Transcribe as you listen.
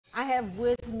have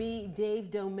with me Dave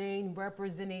Domain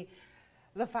representing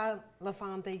La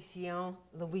Fondation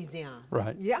Louisiana.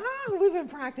 Right. Yeah, we've been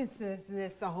practicing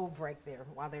this the whole break there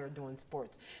while they were doing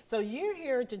sports. So you're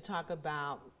here to talk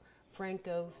about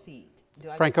Franco-Fête.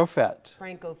 Franco-Fête.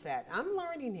 Franco-Fête. I'm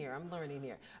learning here.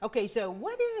 Okay, so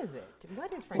what is it?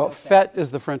 What is Franco-Fête? Well, fête is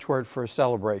the French word for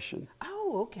celebration.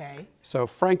 Oh, okay. So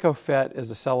Franco-Fête is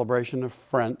a celebration of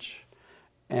French.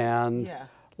 And Yeah.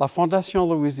 La Fondation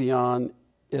Louisiane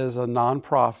is a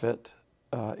nonprofit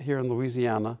here in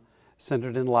Louisiana,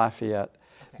 centered in Lafayette,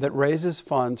 that raises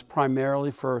funds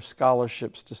primarily for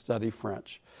scholarships to study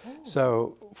French. Ooh.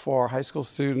 So for high school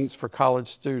students, for college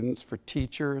students, for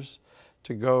teachers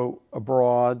to go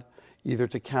abroad, either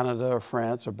to Canada or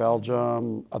France or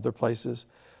Belgium, other places,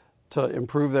 to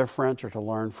improve their French or to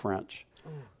learn French.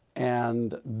 Mm.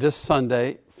 And this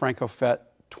Sunday, Franco-Fête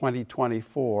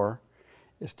 2024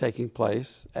 is taking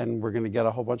place, and we're going to get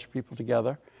a whole bunch of people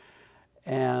together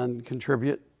and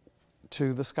contribute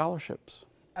to the scholarships.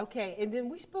 Okay, and then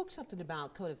we spoke something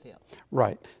about Codafil.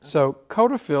 Right. Okay. So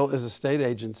Codafil is a state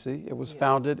agency. It was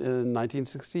founded in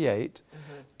 1968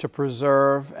 to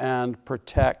preserve and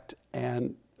protect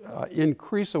and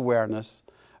increase awareness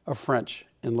of French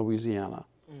in Louisiana,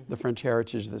 the French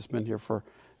heritage that's been here for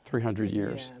 300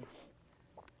 years. Yeah.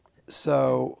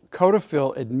 So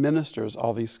Codafil administers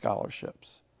all these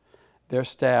scholarships. Their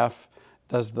staff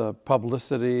does the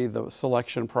publicity, the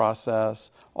selection process,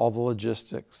 all the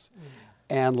logistics.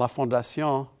 And La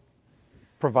Fondation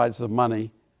provides the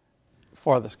money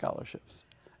for the scholarships.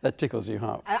 That tickles you,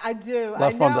 huh? I do. La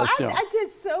I know. Fondation. I did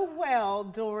so well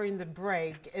during the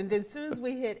break, and then as soon as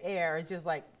we hit air, it just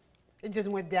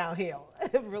went downhill.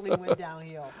 It really went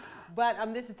downhill. But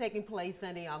this is taking place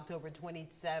Sunday, October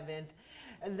 27th.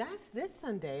 And that's this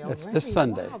Sunday already. That's this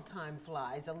Sunday. Wow, time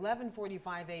flies.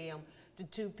 11:45 a.m. to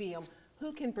 2 p.m.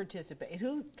 Who can participate?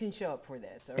 Who can show up for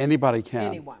this? Or anybody can.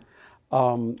 Anyone.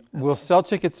 We'll sell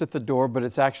tickets at the door, but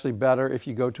it's actually better if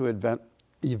you go to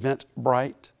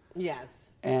Eventbrite.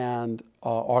 Yes. And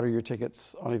order your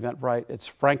tickets on Eventbrite. It's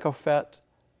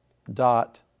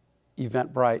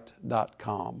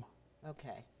francofete.eventbrite.com.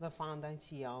 Okay. La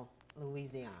Fondation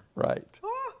Louisiana. Right.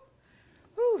 Oh,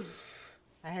 whew.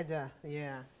 I had to,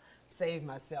 save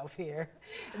myself here.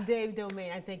 Dave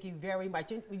Domain, I thank you very much.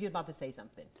 Were you about to say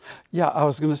something? Yeah, I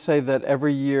was going to say that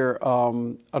every year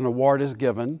an award is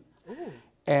given. Ooh.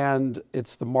 And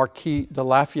it's the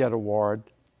Lafayette Award,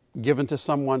 given to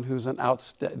someone who's an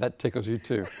outstanding. That tickles you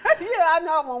too. Yeah, I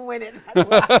know I won't win it. That's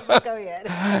why. Go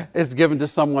ahead. It's given to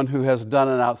someone who has done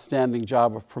an outstanding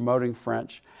job of promoting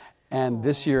French. And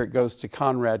this year it goes to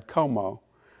Conrad Como,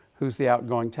 who's the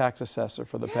outgoing tax assessor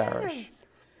for the parish.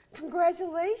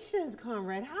 Congratulations,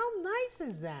 Conrad. How nice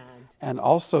is that? And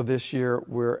also this year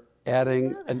we're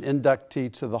adding an inductee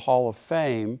to the Hall of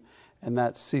Fame, and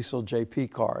that's Cecil J.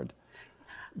 Picard,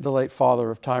 the late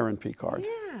father of Tyron Picard.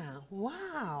 Yeah,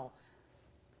 wow.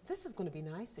 This is going to be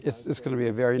nice. It's going to be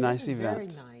a very nice event. Very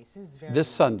nice. This is very this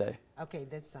nice. Sunday. Okay,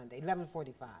 this Sunday,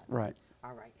 11:45. Right.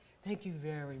 All right. Thank you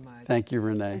very much. Thank you,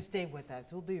 Renee. And stay with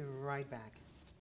us. We'll be right back.